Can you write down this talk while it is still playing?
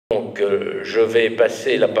Donc, je vais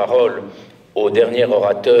passer la parole au dernier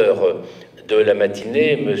orateur de la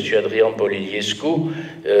matinée, M. Adrian-Paul,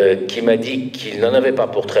 qui m'a dit qu'il n'en avait pas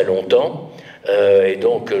pour très longtemps, et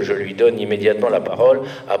donc je lui donne immédiatement la parole,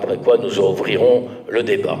 après quoi nous ouvrirons le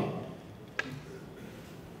débat.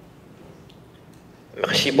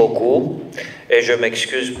 Merci beaucoup, et je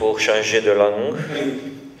m'excuse pour changer de langue.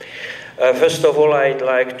 First of all, I'd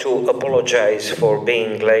like to apologize for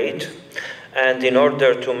being late, and in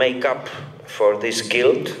order to make up for this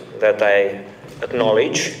guilt that I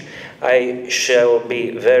acknowledge, I shall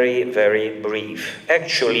be very, very brief.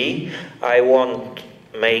 Actually, I won't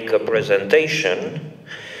make a presentation,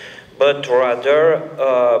 but rather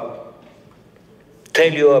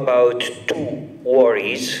tell you about two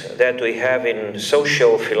worries that we have in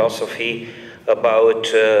social philosophy about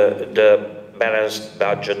the balanced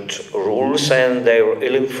budget rules and their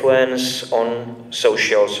influence on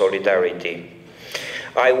social solidarity.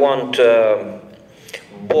 I won't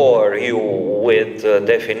bore you with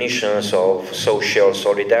definitions of social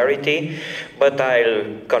solidarity, but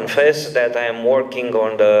I'll confess that I am working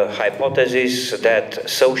on the hypothesis that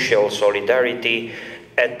social solidarity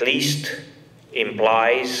at least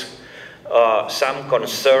implies some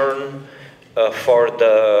concern for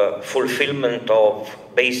the fulfillment of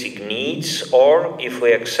basic needs, or if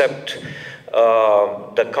we accept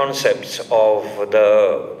the concepts of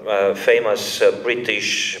the famous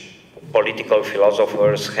British political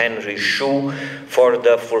philosophers Henry Shue, for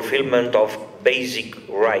the fulfillment of basic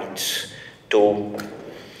rights of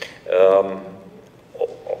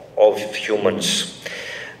humans.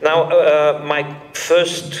 Now, my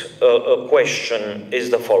first question is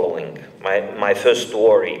the following, my first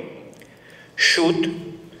worry. Should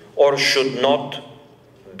or should not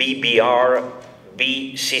BBR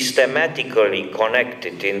be systematically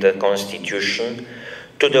connected in the Constitution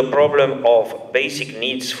to the problem of basic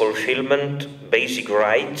needs fulfillment, basic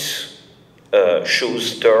rights,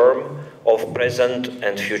 Shue's term, of present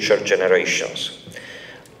and future generations?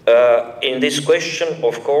 In this question,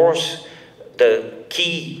 of course, the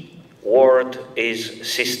key word is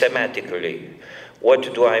systematically.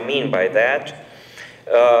 What do I mean by that?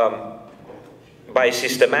 By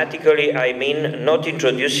systematically, I mean not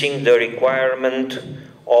introducing the requirement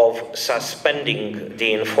of suspending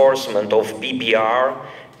the enforcement of BBR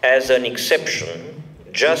as an exception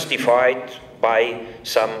justified by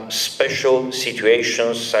some special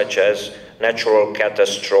situations such as natural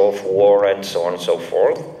catastrophe, war, and so on and so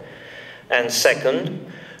forth. And second,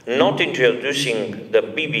 not introducing the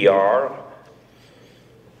BBR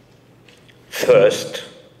first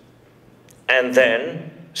and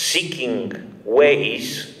then seeking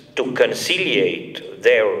ways to conciliate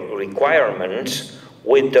their requirements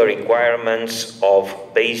with the requirements of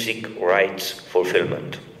basic rights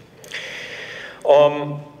fulfillment.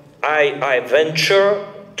 I venture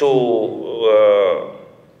to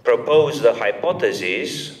propose the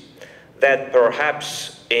hypothesis that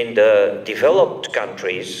perhaps in the developed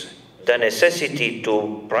countries, the necessity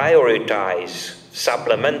to prioritize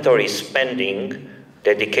supplementary spending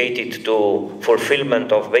dedicated to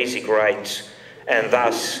fulfillment of basic rights and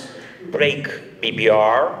thus break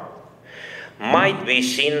BBR might be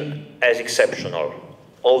seen as exceptional,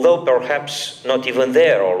 although perhaps not even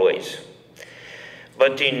there always.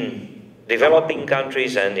 But in developing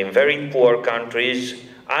countries and in very poor countries,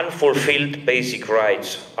 unfulfilled basic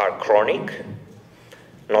rights are chronic,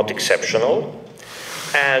 not exceptional,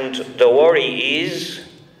 and the worry is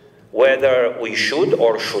whether we should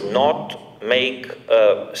or should not make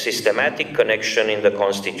a systematic connection in the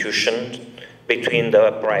Constitution between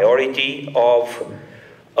the priority of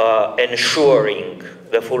ensuring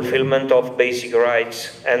the fulfillment of basic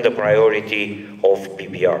rights and the priority of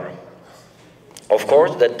BBR. Of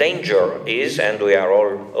course, the danger is, and we are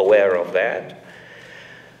all aware of that,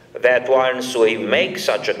 that once we make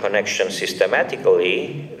such a connection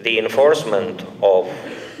systematically, the enforcement of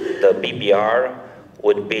the BBR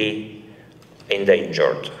would be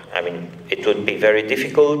endangered. I mean, it would be very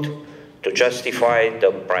difficult to justify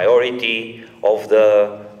the priority of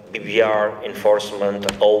the BBR enforcement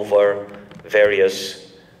over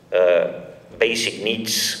various basic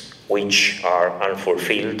needs which are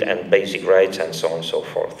unfulfilled and basic rights and so on and so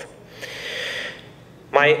forth.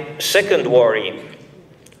 My second worry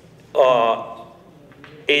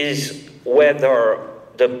is whether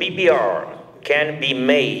the BBR can be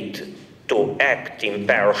made to act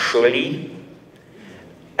impartially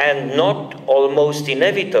and not almost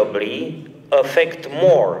inevitably affect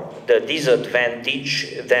more the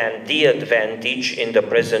disadvantage than the advantage in the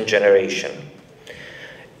present generation.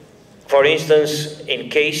 For instance, in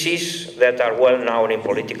cases that are well known in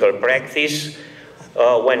political practice,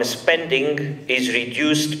 when spending is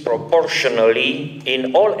reduced proportionally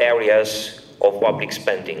in all areas of public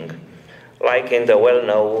spending, like in the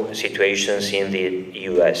well-known situations in the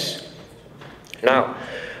US. Now,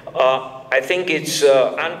 I think it's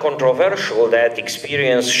uncontroversial that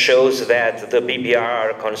experience shows that the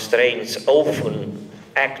BBR constraints often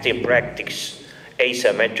act in practice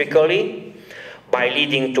asymmetrically by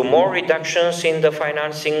leading to more reductions in the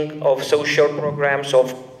financing of social programs,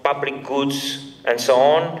 of public goods, and so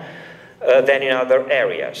on, than in other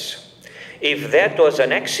areas. If that was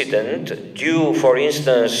an accident due, for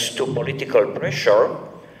instance, to political pressure,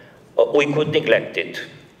 we could neglect it.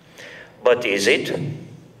 But is it?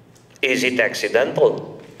 Is it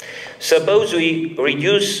accidental? Suppose we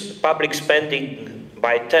reduce public spending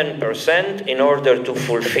by 10% in order to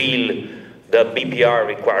fulfill the BBR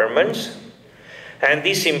requirements, and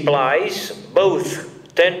this implies both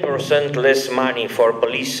 10% less money for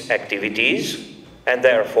police activities, and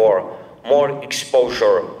therefore more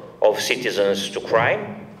exposure of citizens to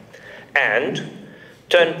crime, and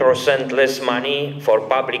 10% less money for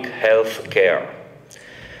public health care.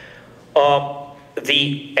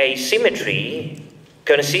 The asymmetry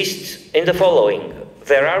consists in the following.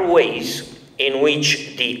 There are ways in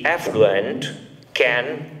which the affluent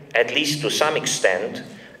can, at least to some extent,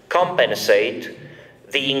 compensate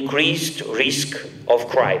the increased risk of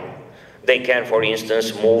crime. They can, for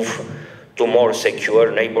instance, move to more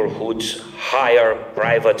secure neighborhoods, hire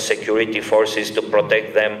private security forces to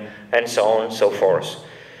protect them, and so on and so forth.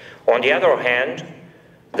 On the other hand,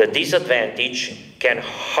 the disadvantaged can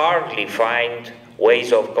hardly find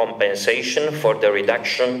ways of compensation for the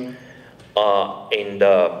reduction in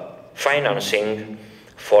the financing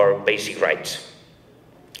for basic rights.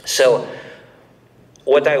 So,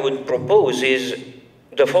 what I would propose is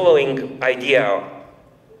the following idea,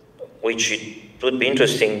 which it would be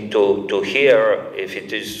interesting to hear if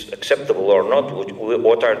it is acceptable or not.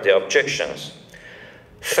 What are the objections?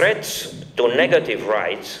 Threats to negative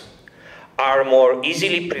rights are more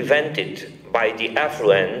easily prevented by the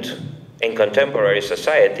affluent in contemporary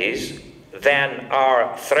societies than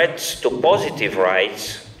are threats to positive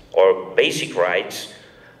rights or basic rights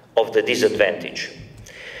of the disadvantaged.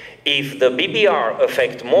 If the BBR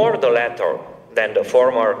affect more the latter than the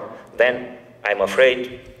former, then I'm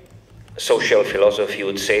afraid social philosophy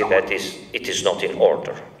would say that it is not in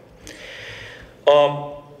order.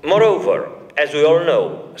 Moreover, as we all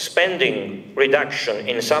know, spending reduction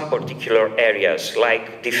in some particular areas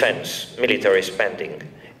like defense, military spending,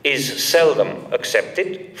 is seldom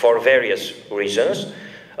accepted for various reasons.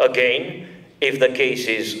 Again, if the case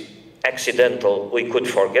is accidental, we could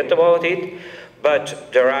forget about it,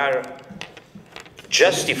 but there are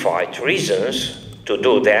justified reasons to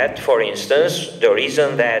do that. For instance, the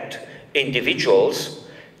reason that individuals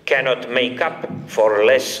cannot make up for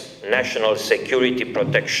less national security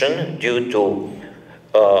protection due to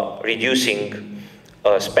reducing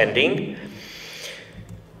spending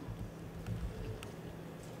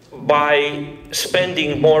by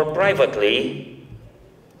spending more privately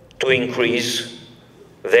to increase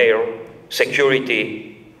their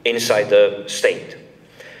security inside the state.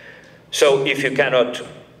 So if you cannot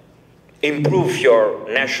improve your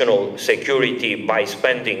national security by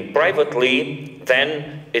spending privately,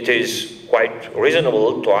 then it is quite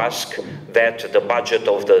reasonable to ask that the budget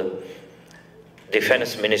of the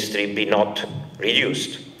defense ministry be not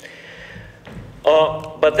reduced.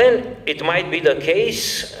 But then it might be the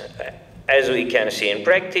case, as we can see in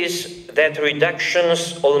practice, that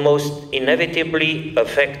reductions almost inevitably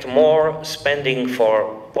affect more spending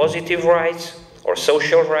for positive rights or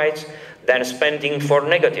social rights than spending for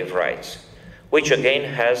negative rights, which again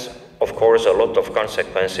has, of course, a lot of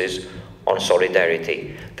consequences on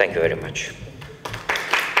solidarity. Thank you very much.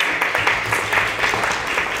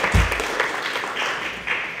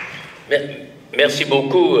 Merci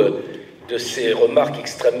beaucoup de ces remarques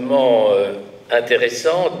extrêmement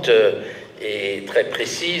intéressantes et très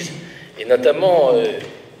précises, et notamment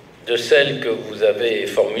de celles que vous avez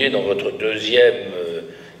formulées dans votre deuxième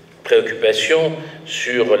préoccupation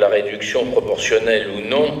sur la réduction proportionnelle ou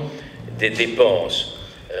non des dépenses.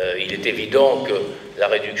 Il est évident que la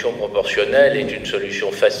réduction proportionnelle est une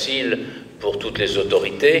solution facile pour toutes les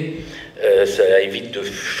autorités. Ça évite de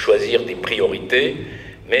choisir des priorités,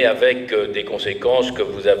 mais avec des conséquences que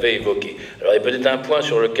vous avez évoquées. Alors, il y a peut-être un point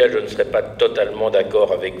sur lequel je ne serais pas totalement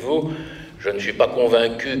d'accord avec vous. Je ne suis pas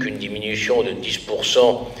convaincu qu'une diminution de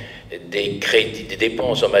 10% des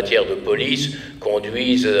dépenses en matière de police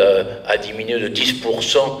conduisent à diminuer de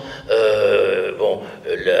 10%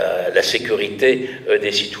 la sécurité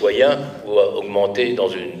des citoyens ou à augmenter dans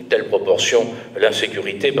une telle proportion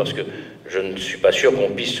l'insécurité, parce que je ne suis pas sûr qu'on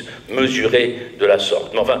puisse mesurer de la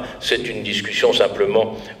sorte. Mais enfin, c'est une discussion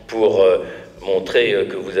simplement pour montrer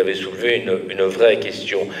que vous avez soulevé une vraie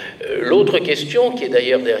question. L'autre question, qui est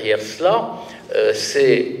d'ailleurs derrière cela,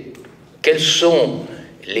 c'est quels sont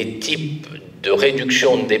les types de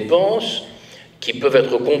réduction de dépenses qui peuvent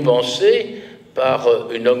être compensés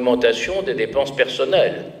par une augmentation des dépenses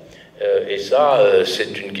personnelles. Et ça, c'est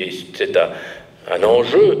un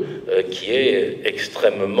enjeu qui est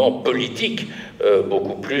extrêmement politique,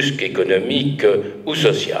 beaucoup plus qu'économique ou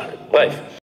social. Bref.